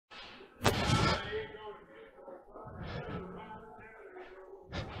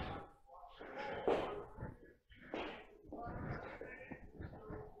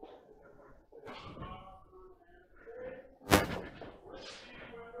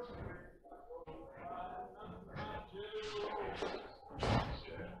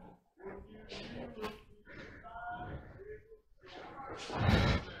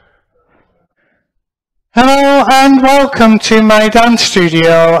and welcome to my dance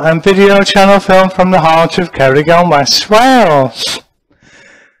studio and video channel film from the heart of Cerrig, West Wales.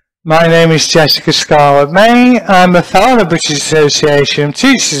 My name is Jessica Scarlett May. I'm a fellow of the British Association of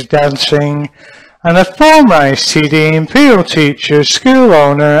Teachers of Dancing and a former ICD Imperial teacher, school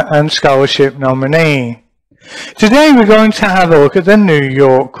owner and scholarship nominee. Today we're going to have a look at the new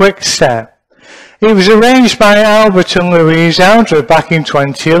York Quickstep. It was arranged by Aldred and Louise Aldred back in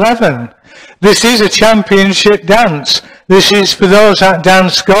 2011. This is a championship dance. This is for those that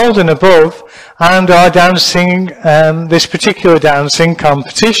dance gold and above and are dancing this particular dance in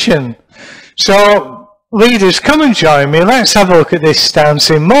competition. So, leaders, come and join me. Let's have a look at this dance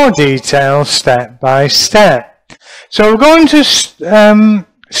in more detail, step by step. So we're going to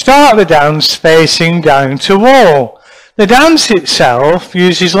start the dance facing down to wall. The dance itself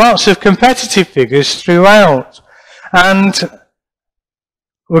uses lots of competitive figures throughout, and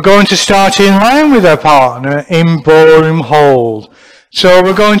we're going to start in line with our partner in ballroom hold. So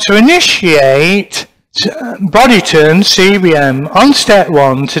we're going to initiate body turn CBM on step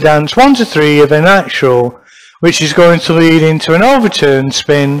 1 to dance 1 to 3 of a natural, which is going to lead into an overturned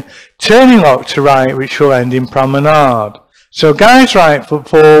spin, turning lock to right, which will end in promenade. So guys right foot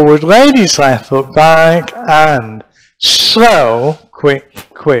forward, ladies left foot back, and slow, quick,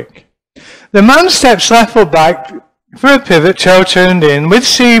 quick. The man steps left foot back for a pivot, toe turned in with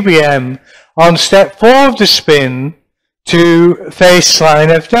CBM on step 4 of the spin to face line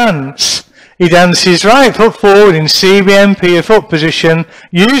of dance. He dances right foot forward in CBMP, a foot position,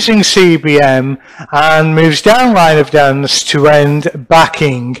 using CBM, and moves down line of dance to end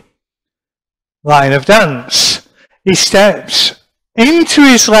backing line of dance. He steps into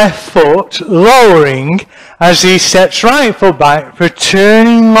his left foot, lowering as he steps right foot back for a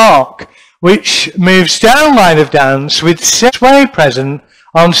turning lock, which moves down line of dance with sway present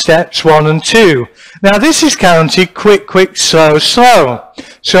on steps 1 and 2. Now this is counted quick, quick, slow, slow.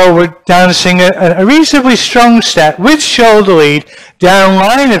 So we're dancing a reasonably strong step with shoulder lead down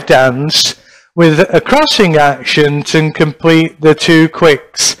line of dance with a crossing action to complete the 2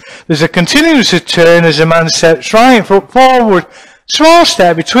 quicks. There's a continuous turn as a man steps right foot forward, small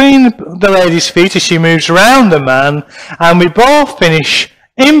step between the lady's feet as she moves around the man, and we both finish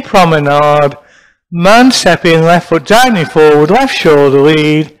in promenade, man stepping left foot diving forward, left shoulder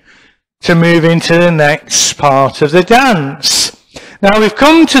lead to move into the next part of the dance. Now we've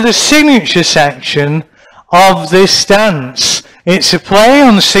come to the signature section of this dance. It's a play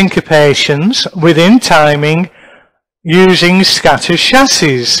on syncopations within timing using scatter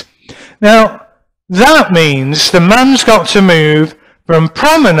chasses. Now that means the man's got to move from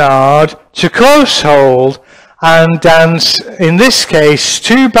promenade to close hold and dance, in this case,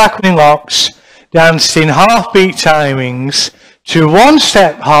 2 backward locks, danced in half-beat timings, to 1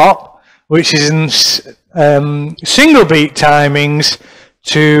 step hop, which is in single-beat timings,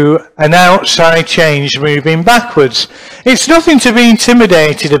 to an outside change moving backwards. It's nothing to be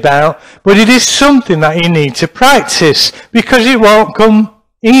intimidated about, but it is something that you need to practice, because it won't come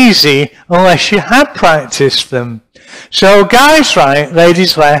easy unless you have practiced them. So guys right,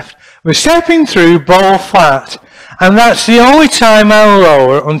 ladies left, we're stepping through ball flat, and that's the only time I'll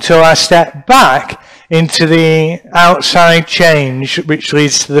lower until I step back into the outside change, which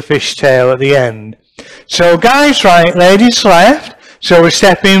leads to the fishtail at the end. So guys right, ladies left, so we're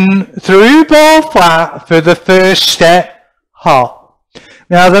stepping through ball flat for the first step hop.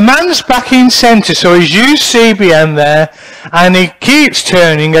 Now the man's back in centre, so he's used CBM there, and he keeps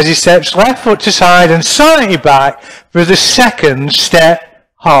turning as he steps left foot to side and slightly back for the second step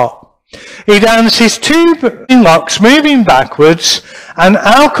hop. He dances 2 locks moving backwards, and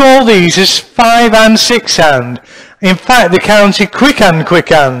I'll call these as 5 and 6 hand. In fact, they're counted quick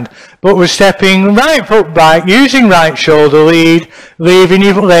hand, but we're stepping right foot back using right shoulder lead, leaving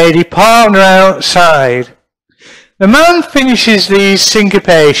your lady partner outside. The man finishes these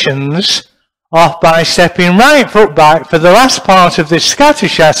syncopations off by stepping right foot back for the last part of this scatter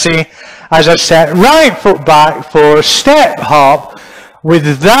chassis as I step right foot back for a step hop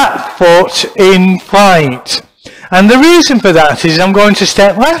with that foot in flight. And the reason for that is I'm going to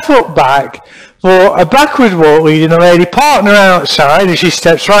step left foot back for a backward walk leading a lady partner outside as she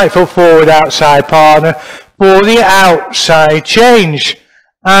steps right foot forward outside partner for the outside change.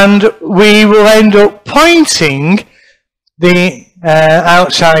 And we will end up pointing the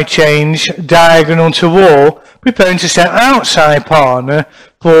outside change diagonal to wall, preparing to step outside partner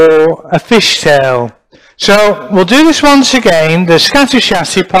for a fishtail. So we'll do this once again, the scatter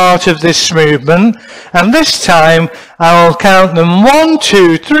chassis part of this movement, and this time I will count them 1,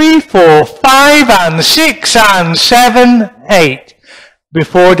 2, 3, 4, 5 and 6 and 7, 8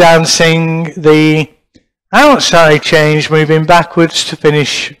 before dancing the outside change, moving backwards to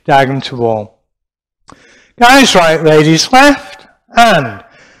finish diagonal to wall. Guys right, ladies left, and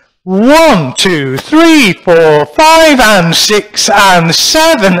 1, 2, 3, 4, 5, and 6, and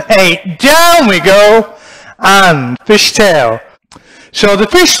 7, 8, down we go, and fishtail. So the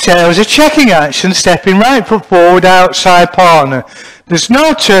fishtail is a checking action, stepping right foot forward, outside partner. There's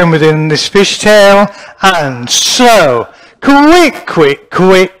no turn within this fishtail, and slow. Quick, quick,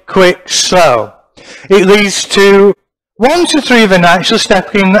 quick, quick, slow. It leads to 1 to 3 of a natural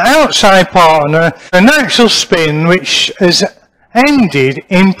stepping outside partner, a natural spin which has ended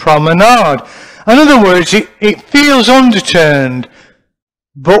in promenade. In other words, it feels underturned,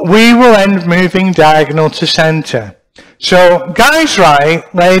 but we will end moving diagonal to centre. So guys right,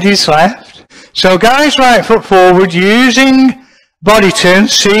 ladies left. So guys right foot forward using body turn,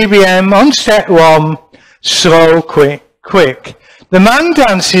 CBM on step 1, slow, quick, quick. The man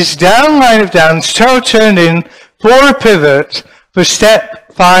dances down line of dance, toe turned in for a pivot for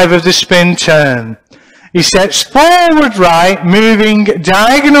step 5 of the spin turn. He steps forward right, moving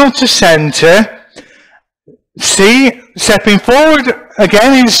diagonal to centre. Stepping forward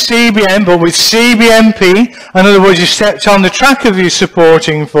again in CBM, but with CBMP. In other words, you stepped on the track of your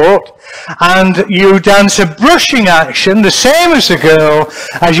supporting foot, and you dance a brushing action, the same as the girl,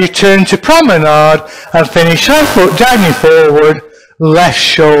 as you turn to promenade and finish left foot diagonally forward, left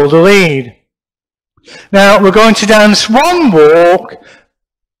shoulder lead. Now we're going to dance one walk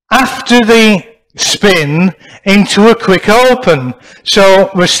after the spin into a quick open. So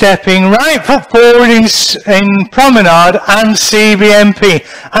we're stepping right foot forward in promenade and CBMP.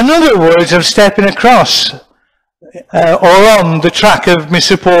 In other words, I'm stepping across or on the track of my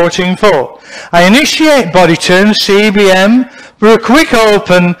supporting foot. I initiate body turn, CBM, for a quick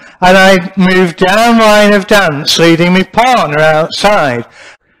open, and I move down line of dance, leading my partner outside.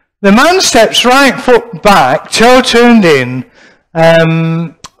 The man steps right foot back, toe turned in,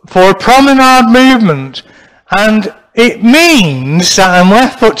 for a promenade movement, and it means that I'm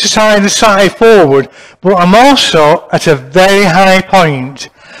left foot to side forward, but I'm also at a very high point.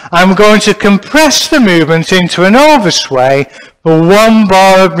 I'm going to compress the movement into an oversway for 1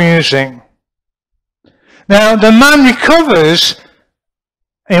 bar of music. Now the man recovers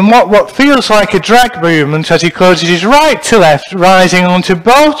in what feels like a drag movement as he closes his right to left, rising onto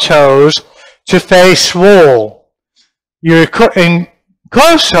both toes to face wall. You're in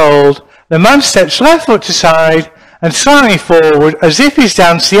close hold, the man steps left foot to side and slightly forward as if he's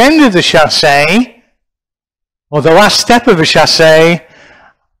danced the end of the chasse, or the last step of a chasse,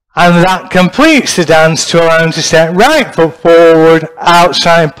 and that completes the dance to allow him to step right foot forward,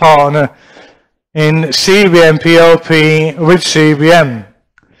 outside partner in CBMP OP with CBM.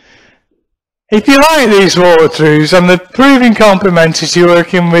 If you like these walkthroughs and the proving complimentary to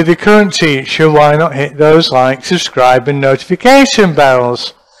working with the current teacher, why not hit those like, subscribe and notification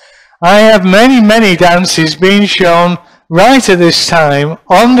bells. I have many dances being shown right at this time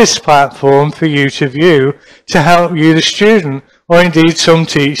on this platform for you to view to help you the student, or indeed some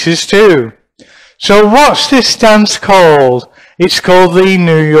teachers too. So what's this dance called? It's called the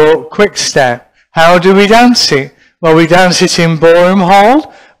New York Quickstep. How do we dance it? Well, we dance it in ballroom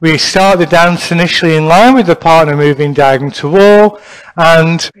hold. We start the dance initially in line with the partner moving diagonal to wall,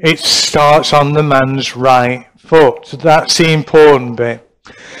 and it starts on the man's right foot. So that's the important bit.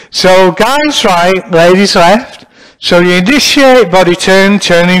 So guys right, ladies left. So you initiate body turn,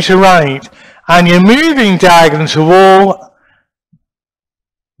 turning to right, and you're moving diagonal to wall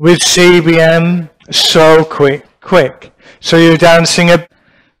with CBM, so quick. So you're dancing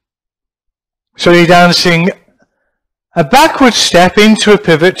a backward step into a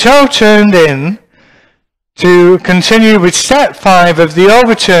pivot, toe turned in, to continue with step 5 of the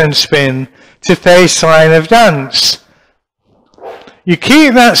overturned spin to face line of dance. You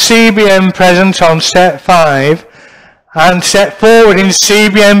keep that CBM present on step 5 and step forward in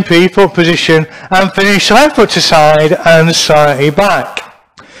CBMP foot position and finish left foot to side and slightly back.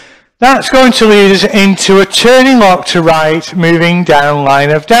 That's going to lead us into a turning lock to right, moving down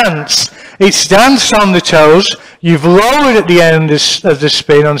line of dance. It's danced on the toes. You've lowered at the end of the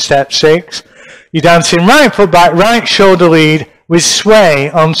spin on step 6. You're dancing right foot back, right shoulder lead with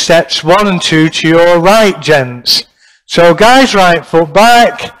sway on steps 1 and 2 to your right, gents. So guys, right foot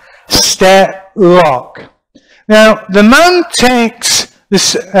back, step lock. Now the man takes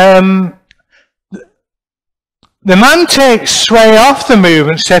this. The man takes sway off the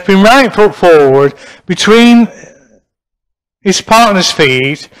movement, stepping right foot forward between his partner's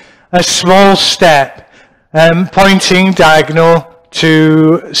feet, a small step, pointing diagonal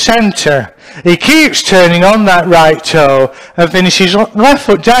to centre. He keeps turning on that right toe and finishes left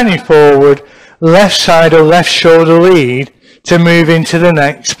foot diagonally forward, left side or left shoulder lead to move into the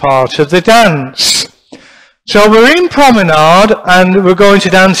next part of the dance. So we're in Promenade and we're going to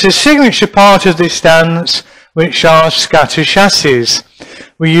dance a signature part of this dance, which are scatter chasses.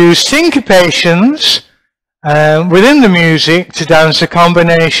 We use syncopations within the music to dance a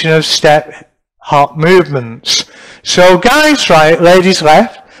combination of step hop movements. So guys right, ladies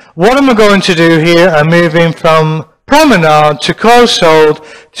left. What am I going to do here? I'm moving from Promenade to close hold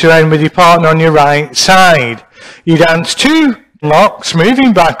to end with your partner on your right side. You dance 2 locks,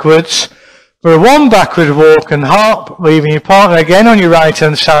 moving backwards for a 1 backward walk and hop, leaving your partner again on your right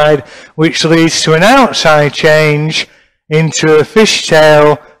hand side, which leads to an outside change into a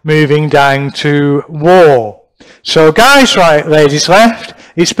fishtail, moving down to wall. So guys right, ladies left.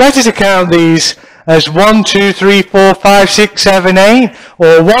 It's better to count these as 1, 2, 3, 4, 5, 6, 7, 8,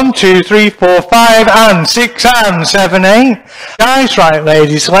 or 1, 2, 3, 4, 5, and 6, and 7, 8. Guys right,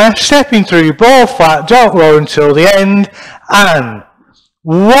 ladies left, stepping through ball flat, don't roll until the end, and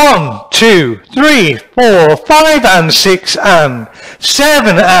 1, 2, 3, 4, 5, and 6, and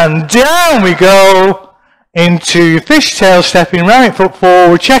 7, and down we go into fishtail, stepping right foot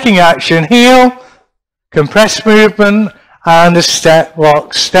forward, checking action, heel, compressed movement, and a step,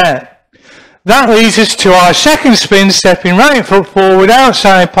 lock, step. That leads us to our second spin, stepping right foot forward,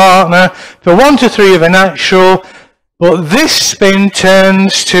 outside partner for 1 to 3 of a natural, but this spin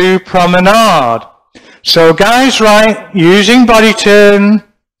turns to promenade. So guys right, using body turn,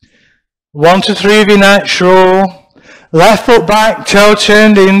 1 to 3 of your natural, left foot back, toe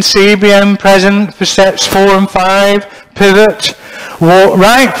turned in, CBM present for steps 4 and 5, pivot, walk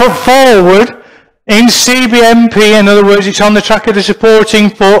right foot forward, in CBMP, in other words, it's on the track of the supporting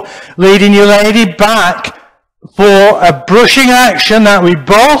foot, leading your lady back for a brushing action that we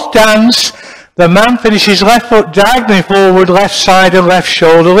both dance. The man finishes left foot diagonally forward, left side and left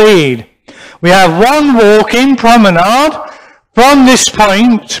shoulder lead. We have 1 walk in promenade from this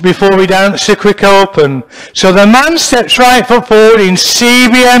point before we dance a quick open. So the man steps right foot forward in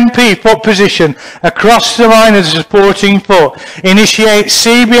CBMP foot position across the line of the supporting foot. Initiates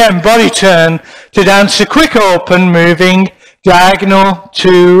CBM body turn to dance a quick open, moving diagonal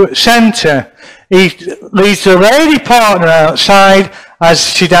to center. He leads the lady partner outside as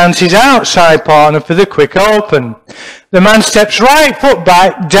she dances outside partner for the quick open. The man steps right foot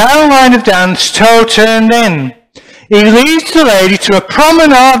back, down line of dance, toe turned in. He leads the lady to a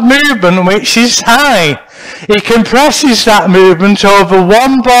promenade movement which is high. He compresses that movement over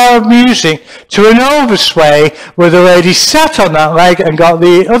 1 bar of music to an oversway where the lady sat on that leg and got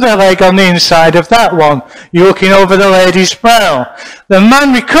the other leg on the inside of that one. You're looking over the lady's brow. The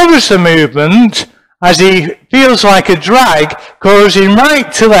man recovers the movement as he feels like a drag, closing right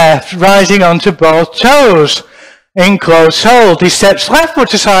to left, rising onto both toes. In close hold, he steps left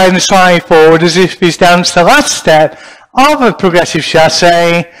foot aside and slide forward as if he's danced the last step of a progressive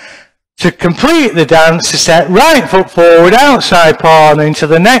chasse. To complete the dance, to step right foot forward, outside partner into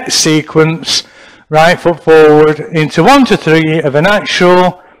the next sequence, right foot forward into 1 to 3 of an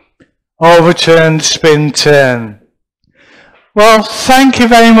actual overturned spin turn. Well, thank you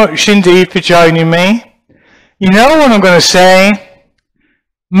very much indeed for joining me. You know what I'm going to say.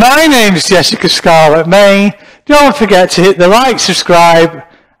 My name is Jessica Scarlett May. Don't forget to hit the like, subscribe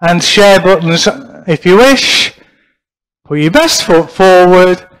and share buttons if you wish. Put your best foot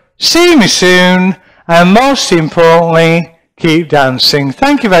forward. See me soon. And most importantly, keep dancing.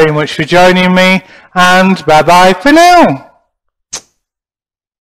 Thank you very much for joining me. And bye-bye for now.